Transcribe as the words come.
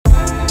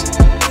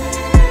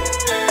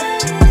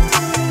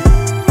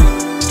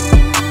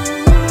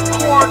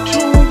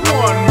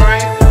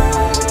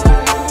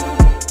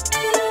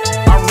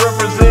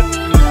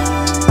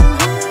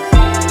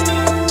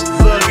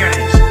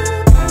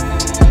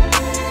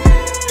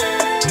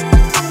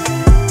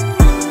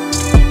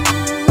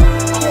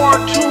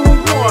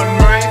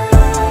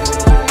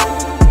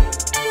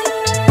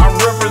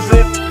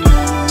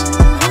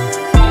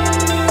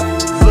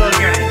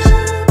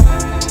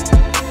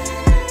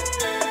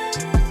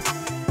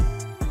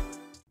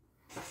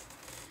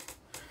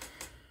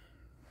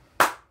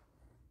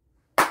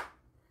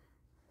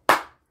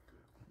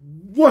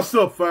What's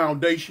up,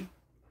 Foundation?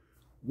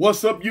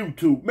 What's up,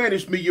 YouTube? Man,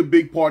 it's me, your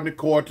big partner,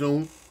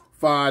 Cartoon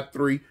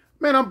 53.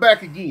 Man, I'm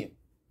back again.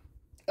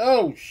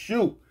 Oh,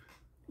 shoot.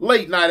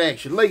 Late night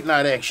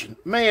action.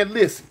 Man,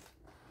 listen.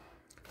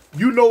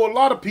 You know a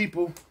lot of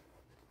people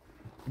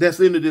that's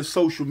into this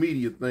social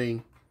media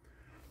thing.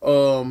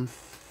 For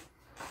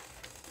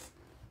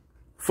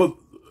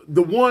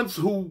the ones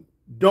who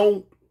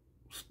don't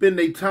spend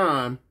their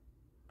time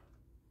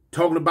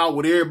talking about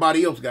what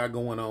everybody else got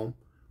going on,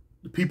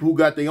 the people who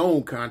got their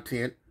own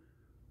content,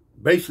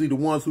 basically the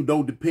ones who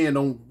don't depend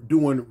on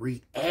doing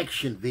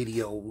reaction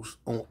videos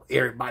on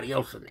everybody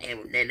else and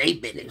their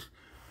business.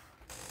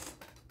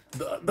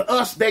 The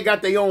us that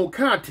got their own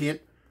content,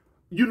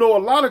 you know,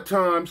 a lot of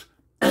times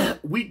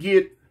we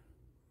get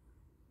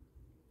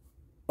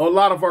a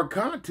lot of our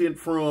content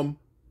from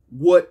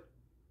what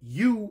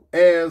you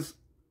as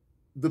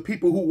the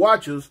people who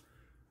watch us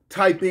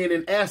type in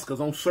and ask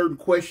us on certain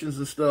questions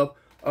and stuff.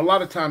 A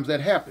lot of times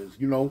that happens,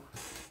 you know.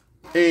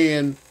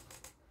 And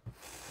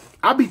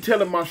I'll be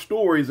telling my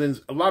stories, and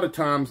a lot of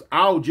times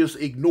I'll just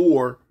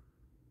ignore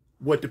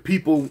what the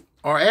people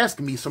are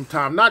asking me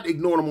sometimes. Not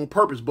ignore them on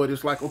purpose, but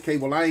it's like, okay,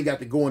 well, I ain't got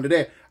to go into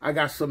that. I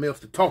got something else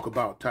to talk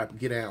about type of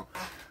get out.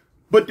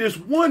 But this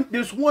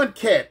one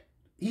cat,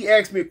 he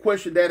asked me a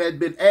question that had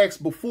been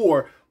asked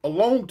before a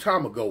long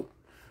time ago.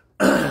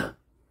 And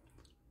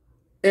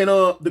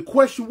the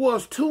question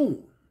was,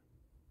 Toon,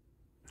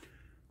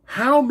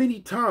 how many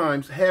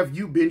times have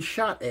you been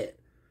shot at?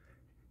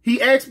 He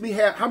asked me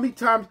how many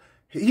times,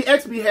 he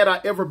asked me had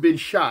I ever been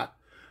shot?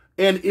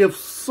 And if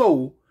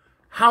so,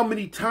 how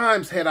many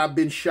times had I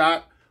been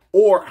shot?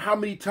 Or how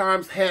many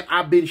times had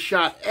I been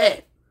shot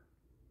at?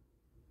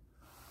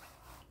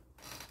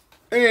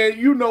 And,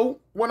 you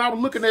know, when I was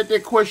looking at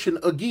that question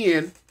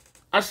again,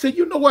 I said,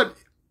 you know what?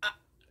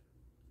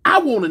 I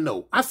want to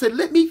know. I said,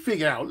 let me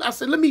figure out. I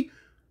said, let me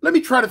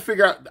try to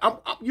figure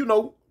out, you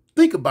know,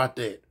 think about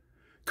that.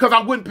 Because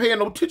I wasn't paying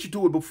no attention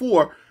to it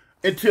before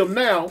until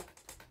now.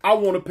 I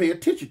want to pay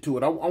attention to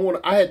it.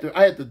 I had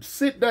to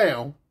sit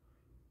down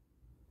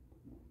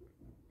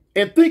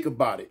and think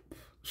about it.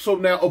 So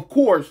now, of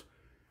course,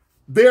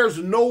 there's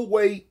no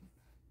way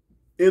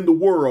in the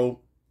world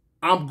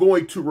I'm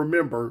going to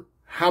remember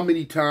how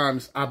many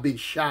times I've been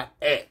shot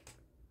at.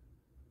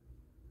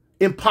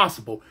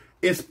 Impossible.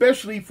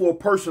 Especially for a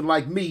person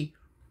like me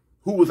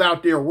who was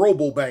out there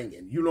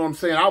robo-banging. You know what I'm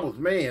saying? I was,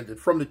 man,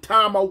 from the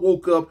time I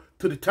woke up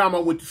to the time I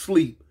went to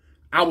sleep,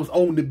 I was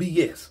on the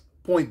BS.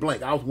 Point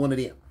blank. I was one of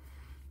them.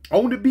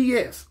 On the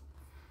BS.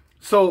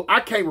 So I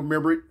can't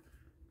remember it.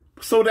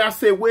 So I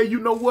said, well, you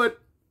know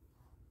what?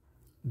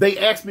 They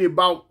asked me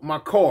about my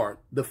car,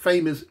 the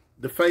famous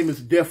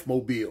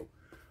Deathmobile.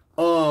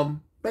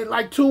 They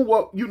like, Toon,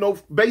 what, you know,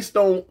 based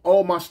on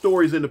all my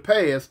stories in the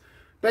past,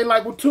 they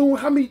like, well, Toon,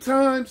 how many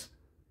times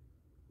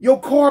your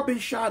car been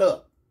shot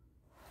up?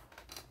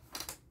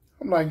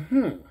 I'm like,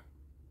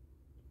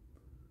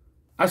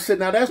 I said,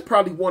 now that's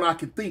probably one I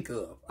could think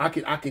of. I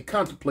can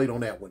contemplate on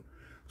that one.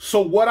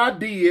 So what I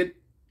did,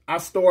 I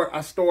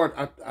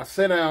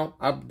sat down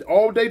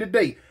all day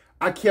today.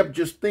 I kept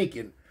just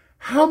thinking,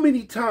 how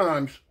many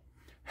times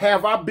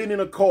have I been in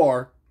a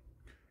car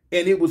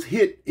and it was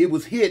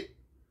hit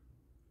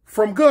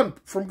from gun,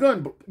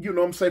 you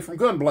know what I'm saying, from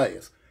gun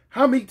blast?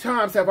 How many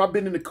times have I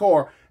been in the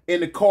car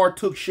and the car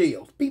took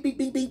shells? Bing, bing,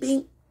 bing, bing,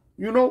 bing.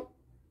 You know?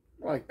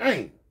 Like,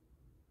 dang.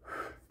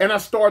 And I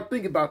started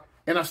thinking about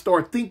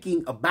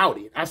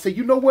it. I said,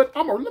 you know what?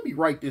 Let me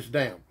write this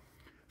down.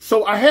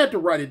 So I had to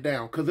write it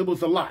down because it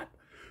was a lot.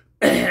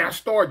 And I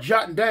started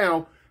jotting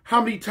down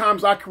how many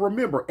times I can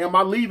remember. Am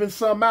I leaving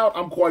some out?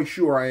 I'm quite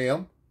sure I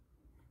am.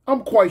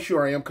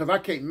 Because I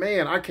can't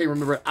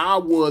remember it. I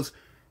was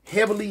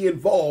heavily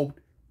involved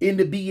in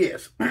the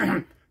BS.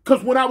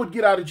 Because when I would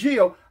get out of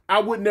jail, I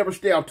would never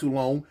stay out too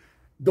long.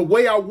 The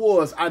way I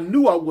was, I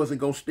knew I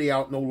wasn't going to stay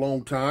out no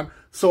long time.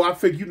 So I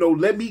figured, you know,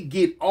 let me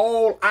get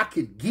all I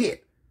could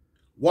get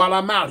while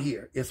I'm out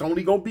here. It's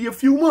only going to be a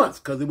few months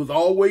because it was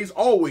always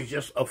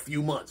just a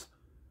few months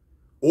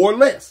or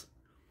less.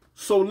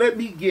 So let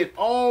me get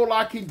all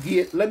I can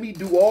get. Let me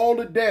do all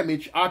the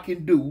damage I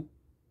can do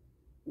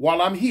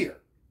while I'm here,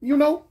 you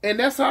know? And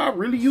that's how I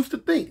really used to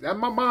think. My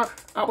mind,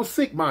 I was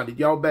sick-minded,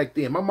 y'all, back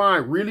then. My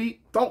mind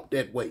really thought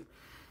that way.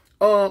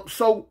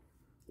 So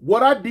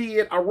what I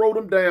did, I wrote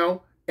them down,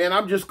 and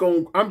I'm just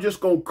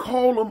gonna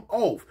call them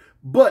off.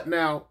 But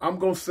now I'm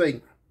gonna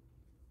say,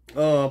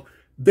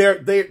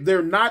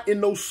 they're not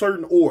in no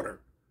certain order.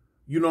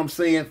 You know what I'm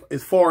saying?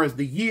 As far as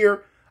the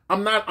year,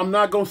 I'm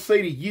not gonna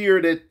say the year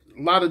that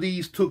a lot of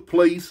these took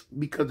place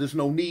because there's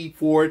no need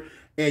for it.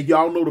 And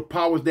y'all know the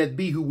powers that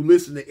be who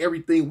listen to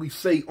everything we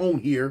say on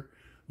here.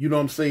 You know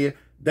what I'm saying?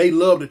 They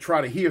love to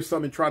try to hear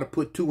something and try to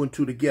put two and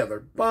two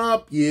together.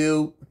 Bump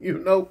you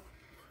know.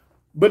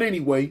 But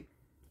anyway,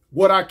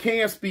 what I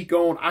can speak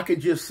on, I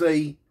could just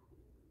say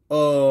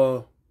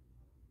where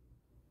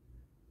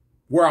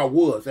I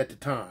was at the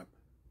time.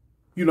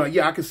 You know,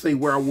 yeah, I can say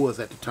where I was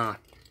at the time.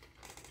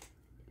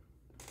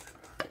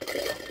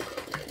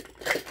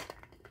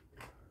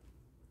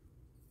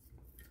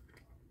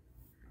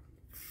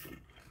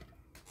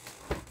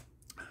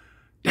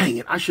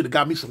 I should have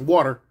got me some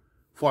water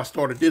before I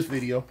started this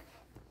video.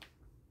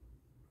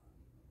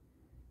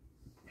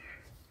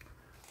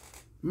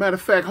 Matter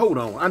of fact, hold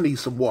on. I need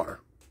some water.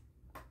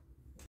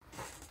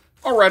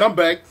 All right, I'm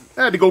back.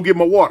 I had to go get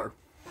my water.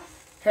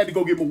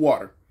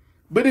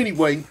 But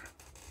anyway,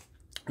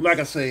 like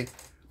I say,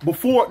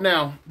 before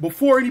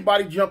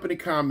anybody jump in the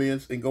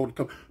comments and go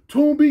to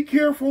Tune, be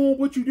careful on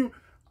what you do.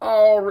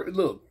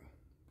 Look,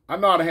 I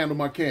know how to handle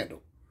my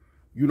candle.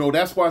 You know,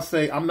 that's why I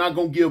say I'm not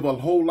going to give a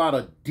whole lot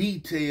of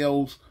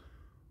details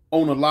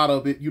on a lot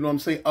of it. You know what I'm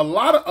saying? A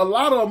lot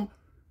of them,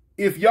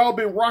 if y'all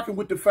been rocking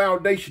with the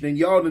foundation and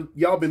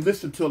y'all been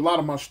listening to a lot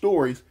of my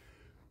stories,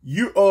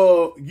 you're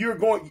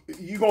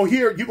gonna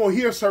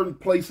hear certain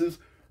places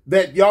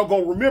that y'all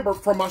gonna remember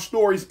from my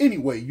stories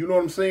anyway. You know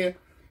what I'm saying?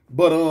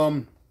 But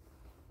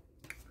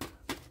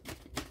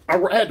I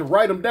had to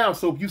write them down.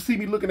 So if you see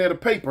me looking at a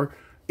paper,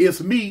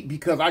 it's me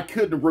because I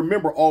couldn't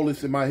remember all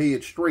this in my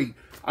head straight.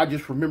 I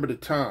just remember the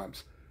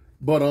times.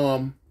 But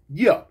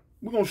yeah,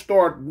 we're gonna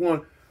start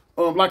one.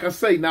 Like I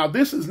say, now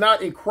this is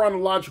not in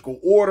chronological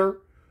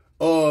order.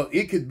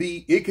 It could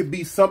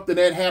be something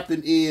that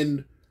happened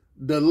in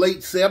the late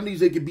 70s.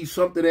 It could be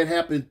something that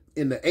happened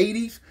in the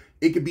 80s.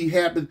 It could be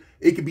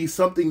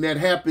something that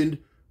happened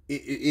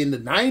in the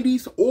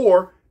 90s,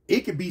 or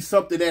it could be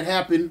something that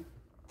happened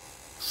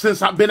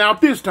since I've been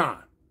out this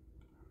time.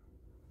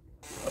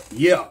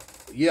 Yeah.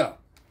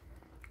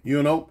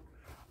 You know,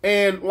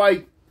 and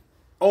like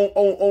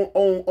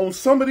on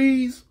some of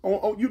these,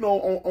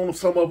 on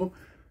some of them,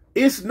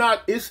 it's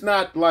not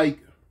like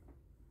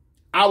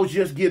I was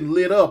just getting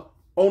lit up.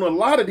 On a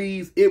lot of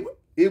these,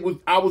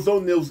 I was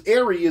on those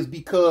areas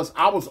because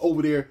I was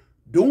over there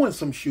doing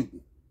some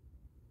shooting.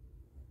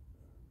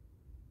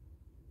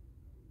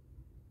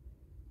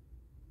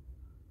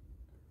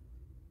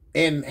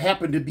 And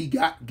happened to be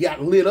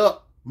got lit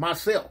up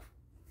myself.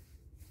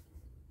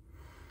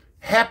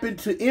 Happened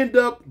to end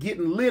up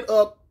getting lit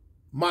up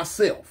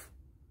myself.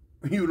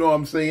 You know what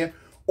I'm saying?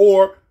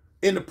 Or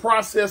in the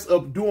process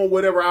of doing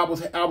whatever I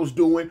was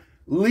doing,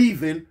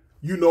 leaving,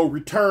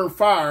 return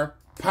fire,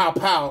 pow,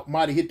 pow,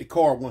 might have hit the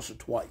car once or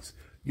twice.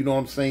 You know what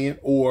I'm saying?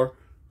 Or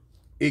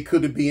it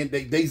could have been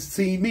they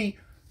seen me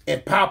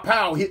and pow,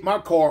 pow, hit my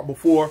car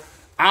before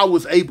I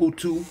was able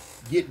to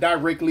get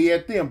directly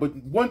at them. But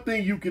one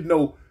thing you can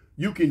know,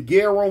 you can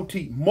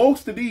guarantee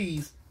most of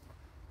these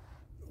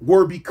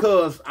were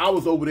because I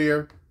was over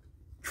there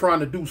trying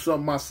to do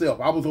something myself.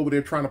 I was over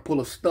there trying to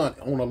pull a stunt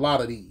on a lot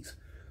of these.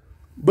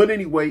 But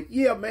anyway,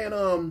 yeah, man,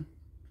 a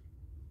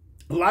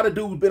lot of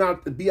dudes be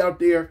out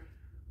there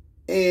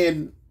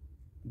and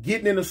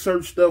getting into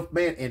certain stuff,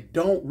 man, and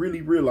don't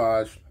really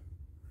realize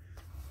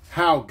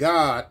how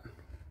God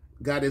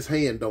got his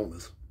hand on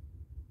us.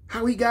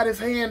 How he got his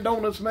hand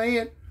on us,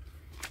 man.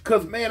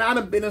 Because, man, I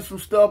done been in some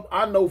stuff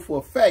I know for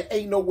a fact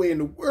ain't nowhere in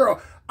the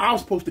world I was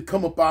supposed to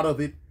come up out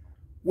of it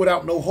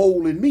without no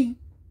hole in me.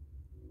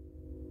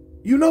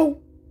 You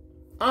know?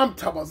 I'm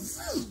talking about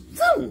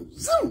zoom,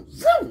 zoom,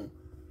 zoom.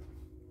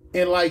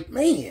 And like,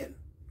 man.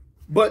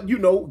 But,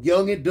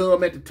 young and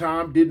dumb at the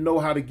time, didn't know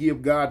how to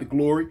give God the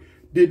glory.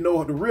 Didn't know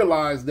how to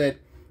realize that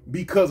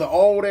because of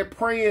all that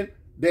praying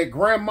that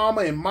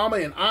grandmama and mama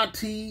and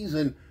aunties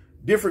and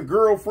different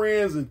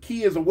girlfriends and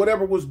kids or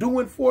whatever was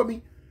doing for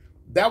me,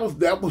 that was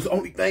the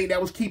only thing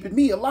that was keeping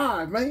me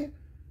alive, man.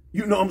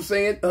 You know what I'm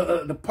saying?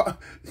 Mom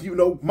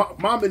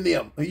and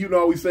them.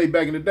 We say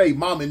back in the day,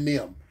 mom and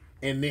them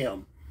and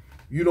them.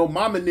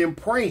 Mom and them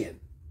praying.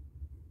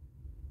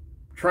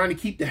 Trying to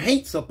keep the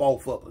hates up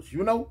off of us,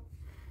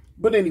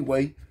 But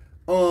anyway,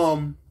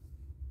 let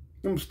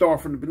me start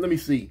from let me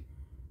see.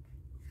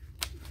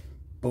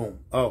 Boom.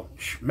 Oh,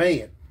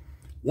 man.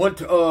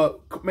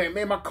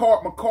 Man, my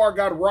car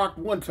got rocked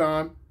one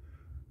time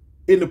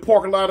in the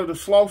parking lot of the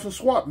Slauson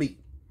Swap Meet.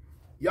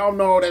 Y'all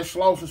know how that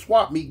Slauson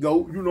Swap Meet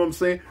go. You know what I'm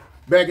saying?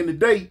 Back in the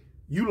day,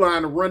 you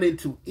line to run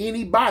into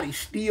anybody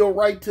still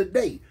right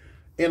today.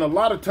 And a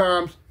lot of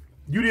times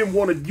you didn't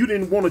want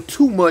to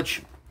too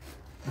much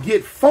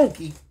get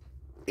funky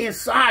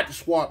inside the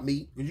swap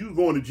meet because you was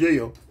going to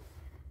jail.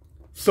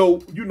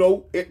 So,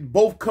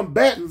 both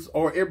combatants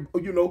or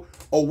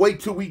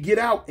wait till we get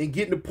out and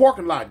get in the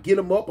parking lot, get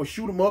them up or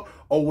shoot them up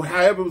or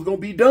however it was going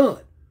to be done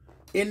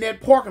in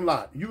that parking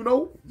lot,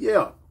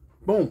 Yeah.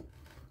 Boom.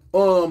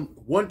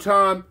 One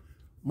time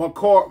my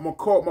car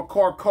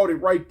caught it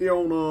right there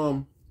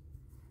on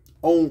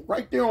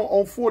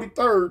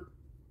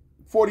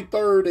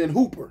 43rd and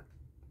Hooper.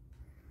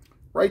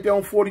 Right there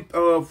on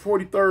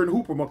 43rd and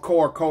Hooper, my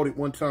car caught it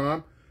one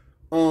time.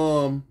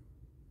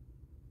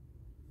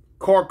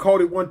 Car caught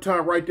it one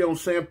time right there on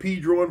San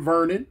Pedro and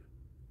Vernon.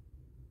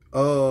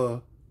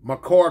 My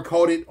car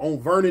caught it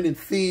on Vernon and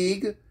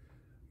Fig.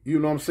 You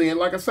know what I'm saying?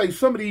 Like I say,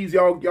 some of these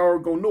y'all are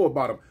gonna know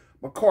about them.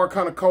 My car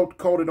kind of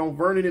caught it on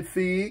Vernon and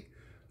Fig.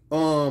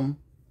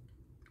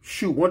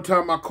 Shoot, one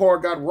time my car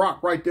got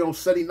rocked right there on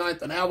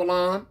 79th and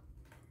Avalon.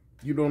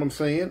 You know what I'm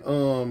saying?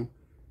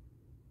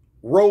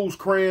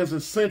 Rosecrans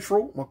and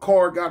Central, my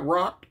car got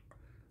rocked.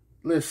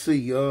 Let's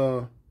see.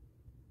 Oh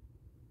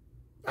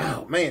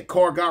man,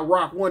 car got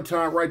rocked one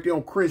time right there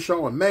on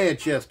Crenshaw in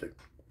Manchester.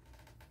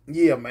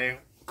 Yeah, man,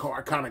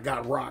 car kind of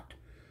got rocked.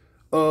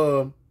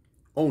 On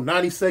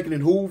 92nd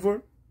and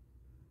Hoover.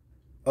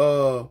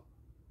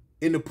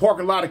 In the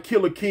parking lot of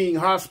Killer King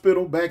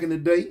Hospital back in the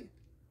day.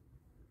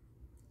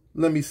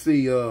 Let me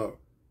see. On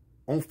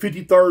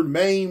 53rd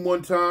Main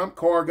one time,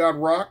 car got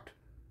rocked.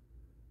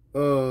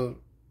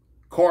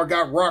 Car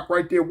got rocked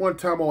right there one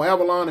time on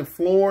Avalon and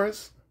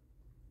Florence.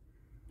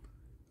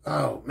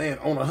 Oh, man.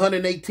 On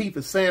 118th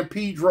and San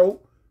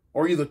Pedro,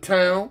 or either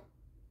Town,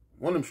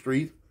 one of them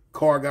streets,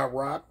 car got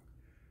rocked.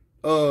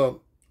 On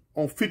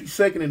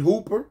 52nd and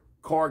Hooper,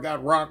 car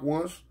got rocked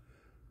once.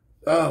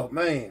 Oh,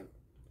 man.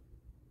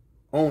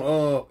 On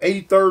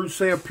 83rd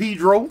San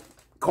Pedro,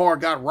 car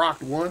got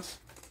rocked once.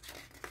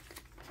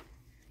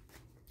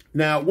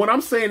 Now, when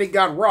I'm saying it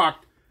got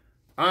rocked,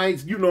 I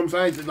ain't, you know what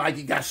I'm saying, like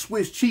it got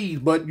Swiss cheese,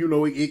 but, you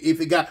know,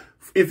 if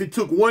it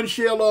took one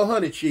shell or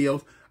 100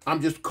 shells,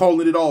 I'm just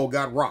calling it all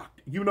got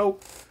rocked. You know,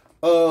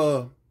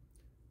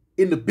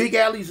 in the big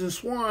alleys in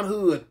Swan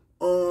Hood,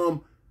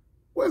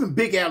 where's the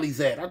big alleys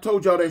at? I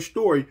told y'all that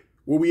story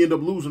where we end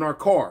up losing our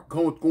car,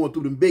 going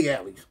through them big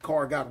alleys.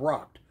 Car got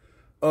rocked.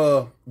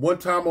 One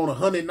time on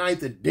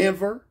 109th in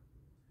Denver.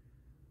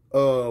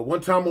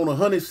 One time on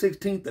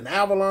 116th in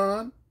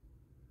Avalon.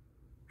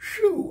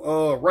 Shoo,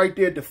 right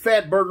there at the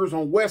Fat Burgers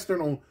on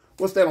Western, on,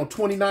 what's that, on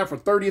 29th or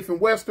 30th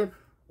and Western?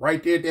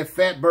 Right there at that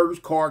Fat Burgers,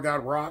 car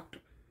got rocked.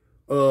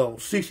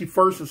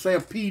 61st and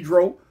San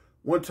Pedro,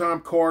 one time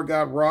car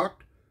got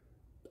rocked.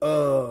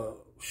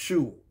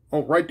 Shoo,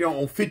 right there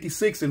on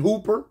 56 in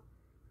Hooper,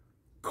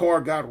 car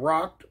got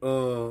rocked.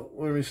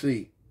 Let me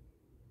see.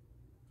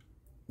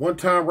 One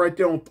time right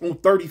there on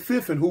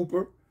 35th in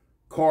Hooper,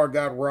 car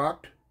got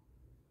rocked.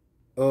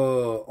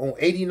 On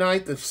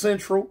 89th and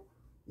Central,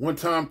 one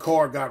time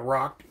car got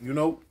rocked, you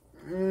know.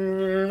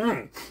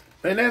 And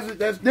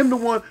that's them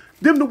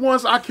the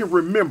ones I can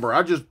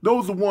remember.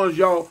 Those the ones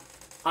y'all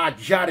I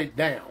jotted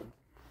down.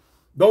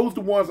 Those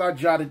the ones I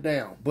jotted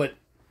down. But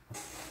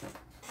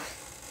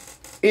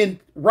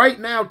right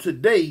now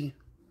today,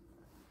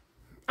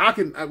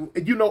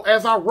 you know,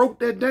 as I wrote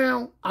that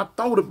down, I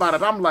thought about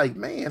it. I'm like,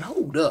 man,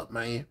 hold up,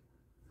 man.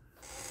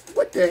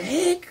 What the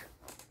heck?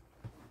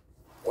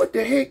 What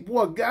the heck,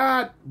 boy?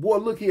 Boy,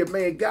 look here,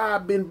 man.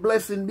 God been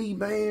blessing me,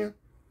 man.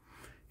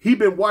 He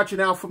been watching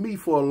out for me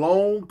for a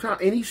long time,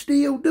 and he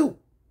still do.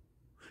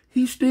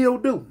 He still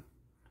do.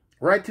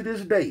 Right to this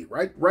day,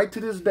 right to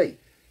this day.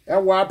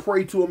 That's why I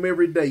pray to him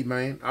every day,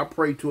 man. I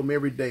pray to him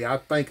every day. I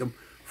thank him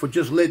for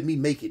just letting me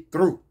make it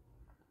through.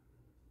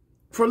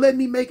 For letting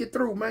me make it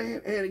through,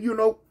 man. And, you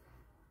know,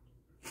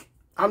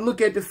 I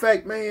look at the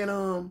fact, man,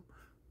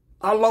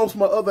 I lost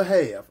my other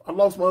half.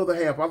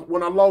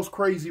 When I lost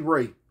Crazy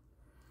Ray.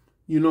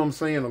 You know what I'm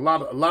saying? A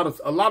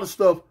lot of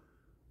stuff.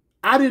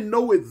 I didn't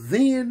know it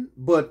then,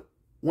 but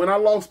when I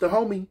lost the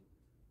homie,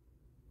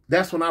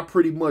 that's when I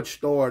pretty much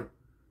started,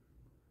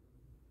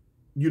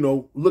 you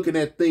know, looking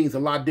at things a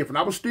lot different.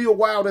 I was still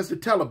wild as the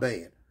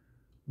Taliban,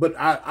 but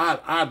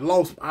I'd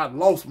lost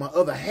my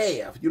other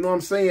half. You know what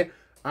I'm saying?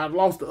 I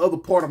lost the other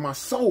part of my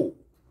soul.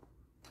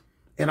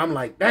 And I'm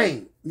like,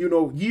 dang, you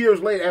know, years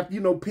later, after,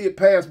 you know, Pit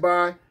passed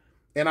by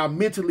and I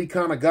mentally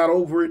kind of got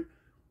over it.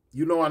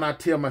 You know, and I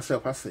tell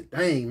myself, I say,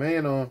 dang,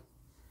 man,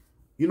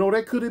 you know,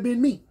 that could have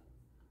been me.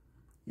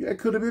 Yeah, it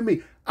could have been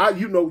me.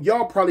 You know,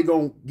 y'all probably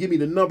going to give me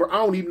the number. I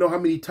don't even know how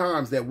many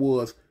times that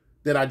was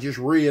that I just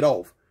read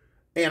off.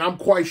 And I'm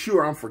quite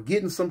sure I'm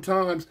forgetting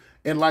sometimes.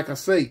 And like I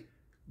say,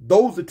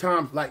 those are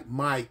times like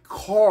my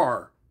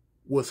car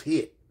was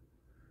hit.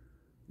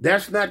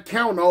 That's not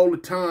counting all the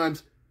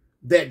times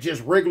that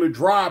just regular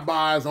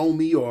drive-bys on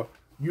me or,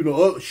 you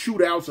know,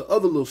 shootouts or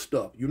other little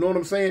stuff. You know what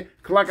I'm saying?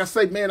 Because like I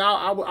say, man,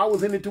 I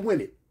was in it to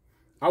win it.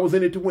 I was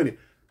in it to win it.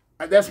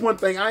 That's one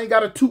thing. I ain't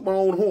got to toot my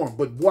own horn,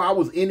 but boy, I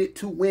was in it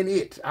to win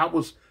it. I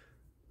was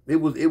on,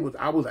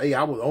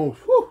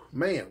 whew,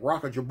 man,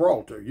 Rock of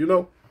Gibraltar, you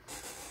know?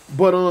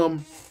 But,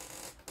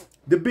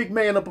 the big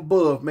man up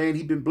above, man,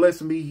 he been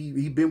blessing me.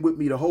 He been with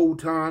me the whole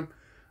time.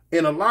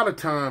 And a lot of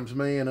times,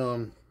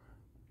 man,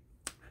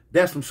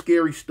 that's some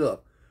scary stuff,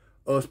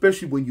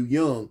 especially when you're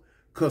young.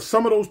 Because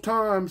some of those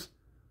times,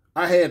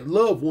 I had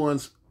loved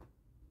ones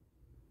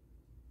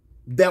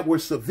that were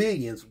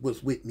civilians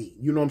was with me.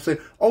 You know what I'm saying?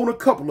 On a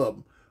couple of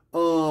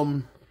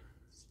them.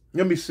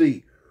 Let me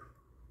see.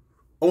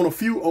 On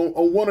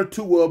one or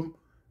two of them,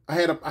 I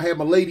had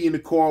my lady in the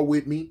car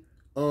with me.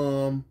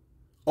 On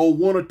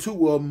one or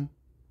two of them,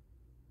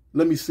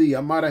 let me see.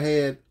 I might have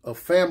had a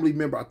family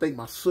member. I think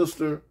my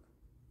sister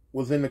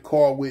was in the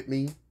car with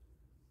me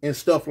and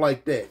stuff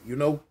like that. You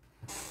know,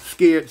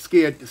 scared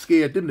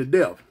them to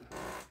death.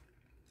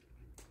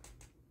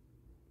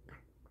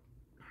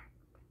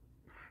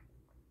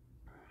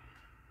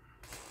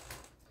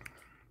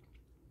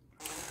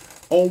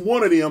 On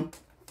one of them,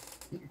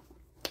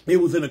 it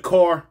was in a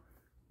car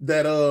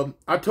that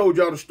I told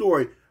y'all the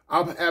story.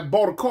 I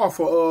bought a car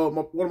for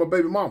one of my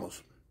baby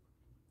mamas.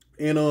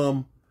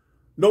 And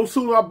no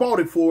sooner I bought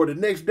it for her, the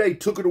next day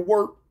took her to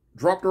work,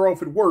 dropped her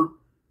off at work,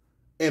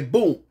 And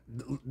boom,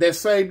 that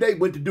same day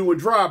went to doing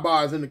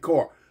drive-bys in the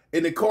car.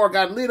 And the car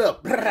got lit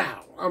up.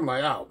 I'm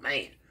like, oh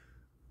man.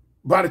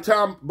 By the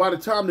time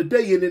the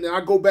day ended and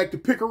I go back to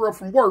pick her up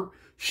from work,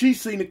 she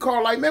seen the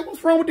car like, man,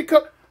 what's wrong with the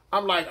car?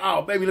 I'm like,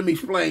 oh, baby, let me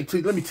explain to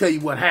you. Let me tell you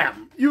what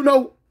happened. You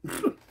know?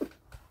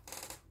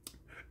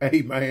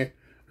 Hey, man.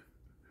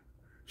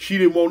 She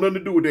didn't want nothing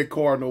to do with that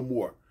car no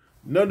more.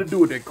 Nothing to do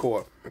with that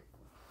car.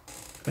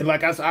 And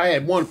like I said, I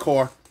had one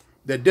car,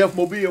 that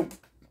Deathmobile,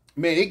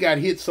 man, it got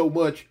hit so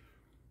much.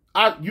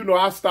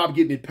 I stopped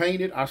getting it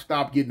painted. I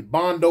stopped getting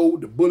Bondo,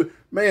 the bullet.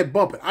 Man,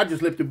 bump it. I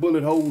just left the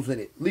bullet holes in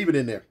it. Leave it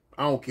in there.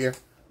 I don't care.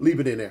 Leave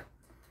it in there.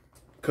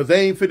 Because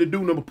they ain't finna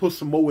do nothing but put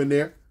some more in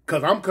there.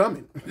 Because I'm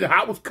coming.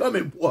 I was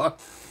coming, boy.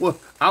 Well,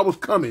 I was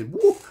coming.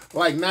 Woo.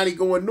 Like 90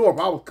 going north.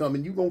 I was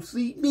coming. You gonna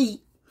see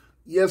me.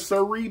 Yes,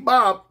 sirree,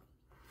 Bob.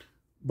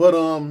 But,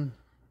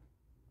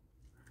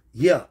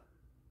 yeah.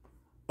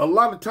 A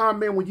lot of time,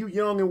 man, when you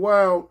young and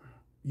wild,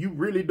 you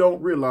really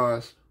don't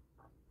realize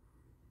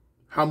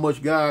how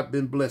much God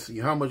been blessing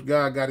you, how much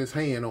God got his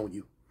hand on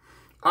you.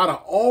 Out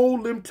of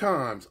all them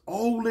times,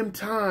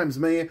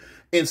 man,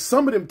 and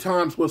some of them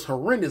times was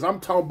horrendous. I'm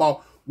talking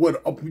about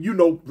what,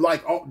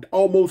 like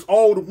almost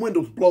all the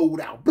windows blowed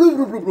out. Blue,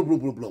 blue, blue, blue, blue,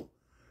 blue, blue.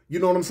 You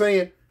know what I'm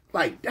saying?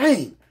 Like,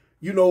 dang.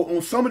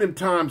 On some of them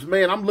times,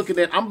 man, I'm looking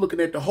at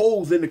the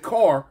holes in the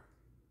car.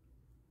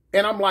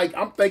 And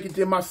I'm thinking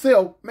to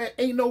myself, man,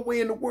 ain't no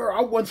way in the world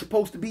I wasn't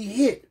supposed to be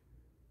hit.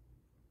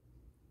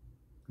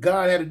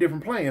 God had a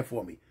different plan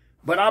for me.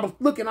 But I was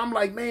looking, I'm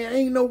like, man,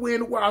 ain't no way in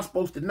the world I'm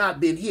supposed to not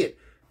been hit.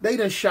 They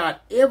done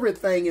shot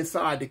everything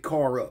inside the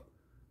car up.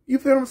 You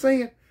feel what I'm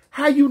saying?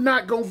 How you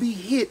not gonna be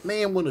hit,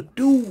 man, when a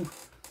dude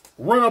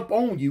run up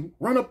on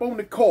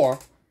the car,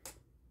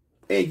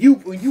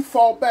 and when you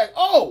fall back,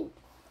 oh,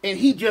 and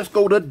he just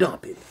go to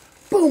dump it.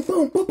 Boom,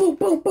 boom, boom, boom,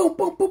 boom, boom,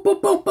 boom, boom,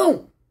 boom, boom,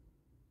 boom.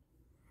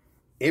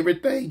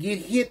 Everything get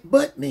hit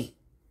but me.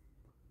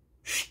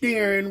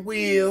 Steering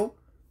wheel,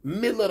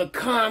 middle of the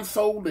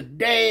console, the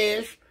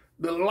dash,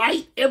 the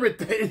light,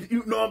 everything,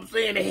 you know what I'm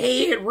saying, the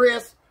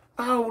headrest,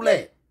 all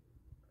that.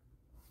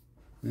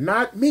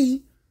 Not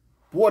me.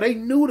 Boy, they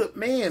knew that,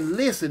 man,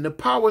 listen, the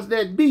powers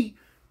that be,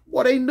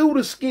 boy, they knew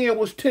the skin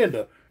was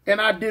tender, and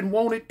I didn't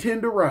want it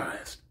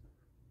tenderized.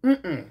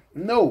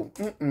 No.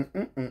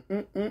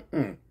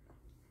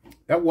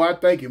 That's why I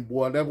thank him,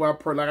 boy. That's why I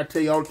pray, like I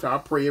tell you all the time, I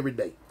pray every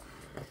day.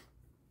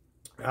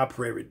 I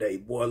pray every day,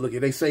 boy. Look,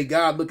 they say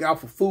God look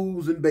out for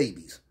fools and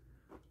babies.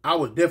 I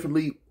was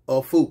definitely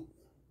a fool.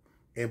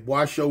 And boy,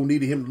 I sure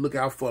needed him to look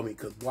out for me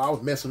because boy, I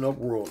was messing up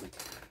worldly.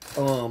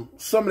 Some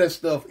of that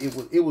stuff, it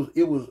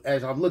was,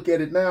 as I look at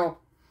it now,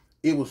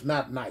 it was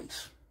not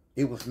nice.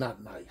 It was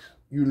not nice.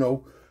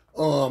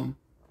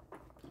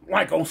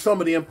 Like on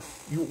some of them,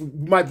 you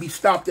might be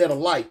stopped at a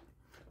light.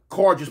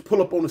 Car just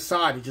pull up on the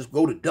side and just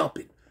go to dump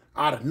it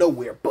out of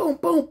nowhere. Boom,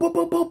 boom, boom,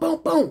 boom, boom,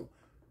 boom, boom.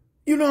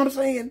 You know what I'm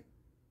saying?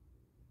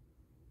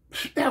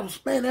 That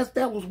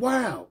was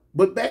wild.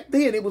 But back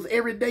then it was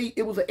every day.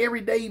 It was an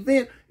everyday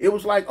event. It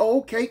was like, oh,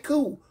 okay,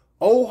 cool.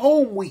 Old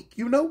home week,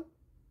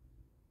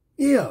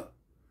 Yeah.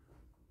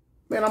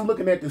 Man, I'm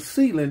looking at the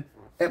ceiling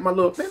at my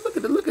little, man, look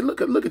at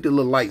the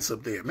little lights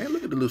up there, man.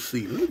 Look at the little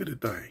ceiling. Look at the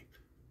thing.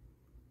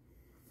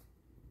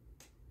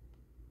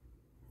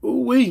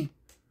 Ooh-wee.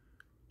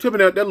 Tell me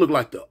that look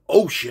like the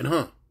ocean,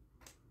 huh?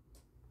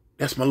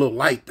 That's my little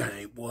light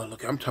thing. Boy,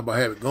 look, I'm talking about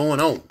having it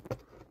going on.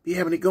 Be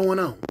having it going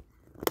on.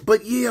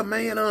 But yeah,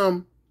 man,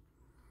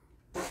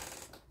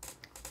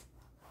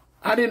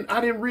 I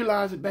didn't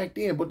realize it back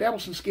then, but that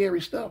was some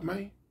scary stuff,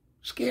 man.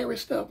 Scary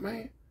stuff,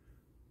 man.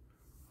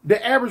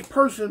 The average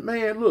person,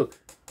 man, look,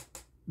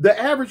 the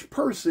average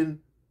person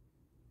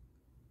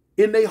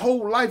in their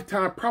whole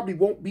lifetime probably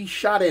won't be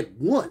shot at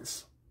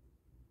once.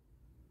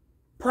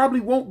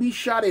 Probably won't be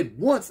shot at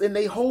once in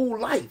their whole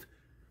life.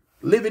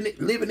 Living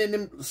in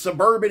them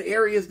suburban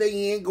areas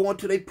they in, going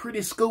to their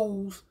pretty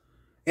schools.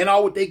 And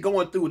all what they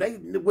going through, they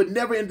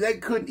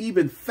couldn't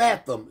even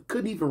fathom,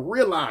 couldn't even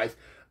realize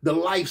the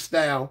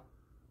lifestyle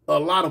a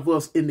lot of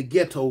us in the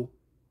ghetto,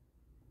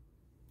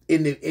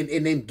 in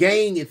them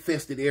gang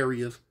infested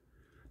areas,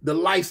 the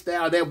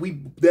lifestyle that we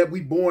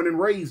born and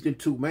raised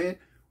into, man.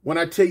 When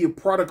I tell you,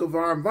 product of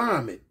our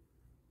environment.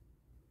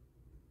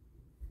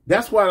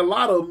 That's why a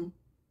lot of them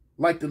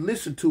like to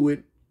listen to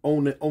it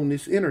on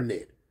this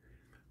internet,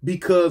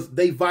 because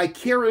they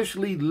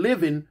vicariously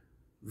living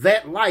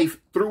that life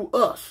through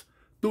us.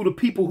 Through the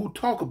people who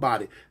talk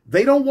about it.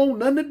 They don't want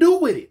nothing to do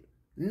with it.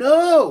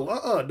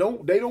 No,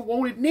 they don't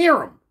want it near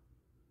them.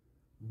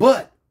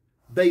 But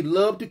they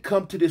love to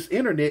come to this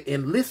internet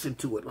and listen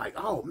to it like,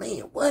 oh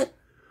man, what?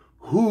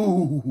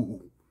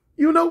 Who?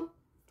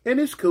 And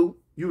it's cool.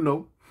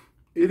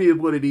 It is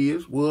what it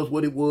is, was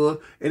what it was,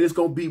 and it's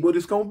going to be what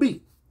it's going to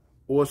be.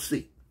 Or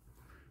see.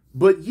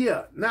 But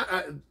yeah, now,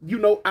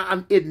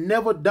 it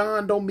never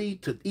dawned on me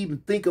to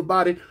even think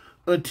about it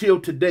until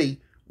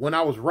today when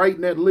I was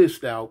writing that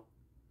list out.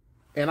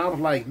 And I was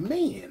like,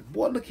 man,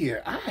 boy, look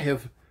here.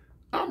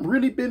 I'm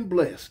really been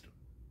blessed.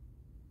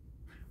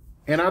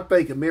 And I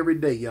thank him every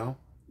day, y'all.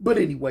 But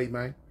anyway,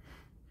 man,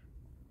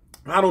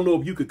 I don't know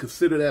if you could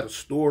consider that a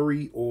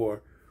story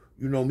or,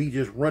 you know, me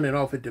just running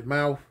off at the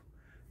mouth.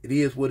 It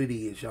is what it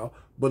is, y'all.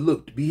 But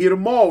look, to be here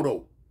tomorrow,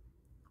 though.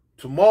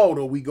 Tomorrow,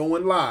 though, we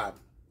going live.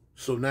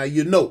 So now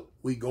you know,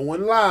 we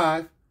going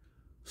live.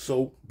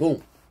 So,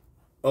 boom.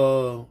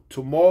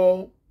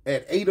 Tomorrow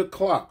at 8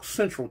 o'clock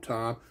Central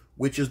Time,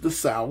 which is the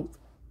South.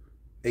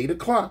 8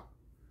 o'clock.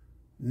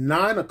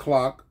 9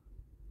 o'clock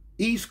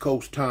East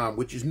Coast Time,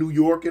 which is New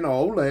York and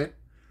all that.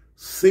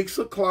 6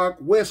 o'clock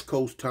West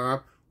Coast Time,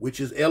 which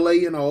is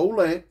LA and all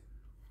that.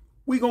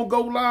 We gonna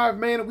go live,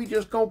 man, and we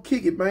just gonna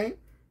kick it, man.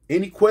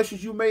 Any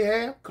questions you may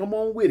have, come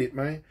on with it,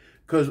 man.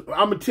 Because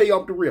I'm going to tell you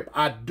off the rip,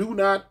 I do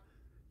not, in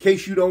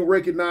case you don't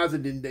recognize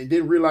it and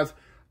didn't realize,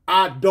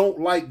 I don't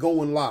like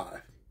going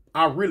live.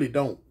 I really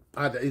don't.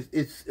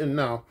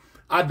 No,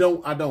 I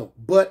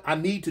don't. But I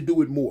need to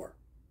do it more.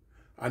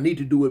 I need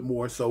to do it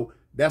more. So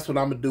that's what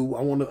I'm going to do.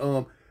 I want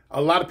to,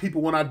 a lot of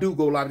people, when I do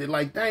go live, they're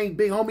like, dang,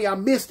 big homie, I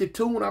missed it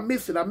too. And I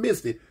missed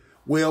it.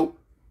 Well,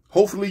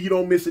 hopefully you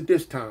don't miss it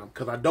this time.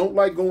 Because I don't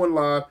like going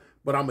live,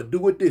 but I'm going to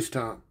do it this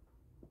time.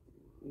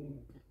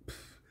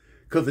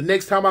 Because the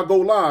next time I go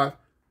live,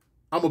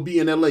 I'm going to be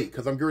in LA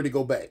because I'm going to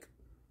go back.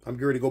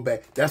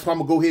 That's why I'm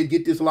going to go ahead and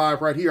get this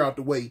live right here out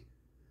the way.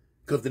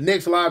 Because the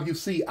next live you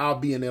see, I'll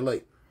be in LA.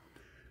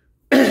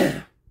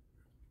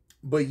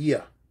 But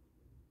yeah.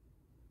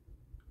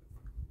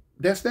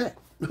 That's that.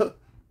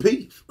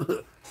 Peace.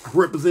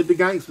 Represent the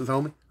gangsters,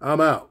 homie.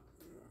 I'm out.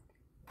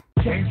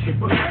 Gangsta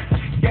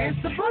boogie,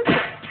 gangsta boogie,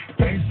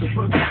 gangsta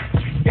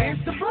boogie,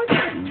 gangsta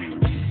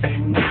boogie.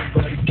 Ain't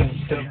nobody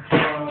gangsta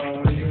boogie.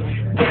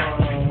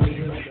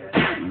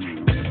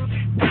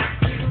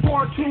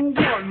 4, 2,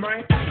 1,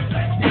 man.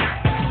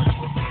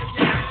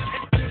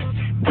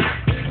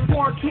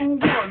 4, 2,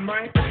 1,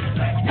 man.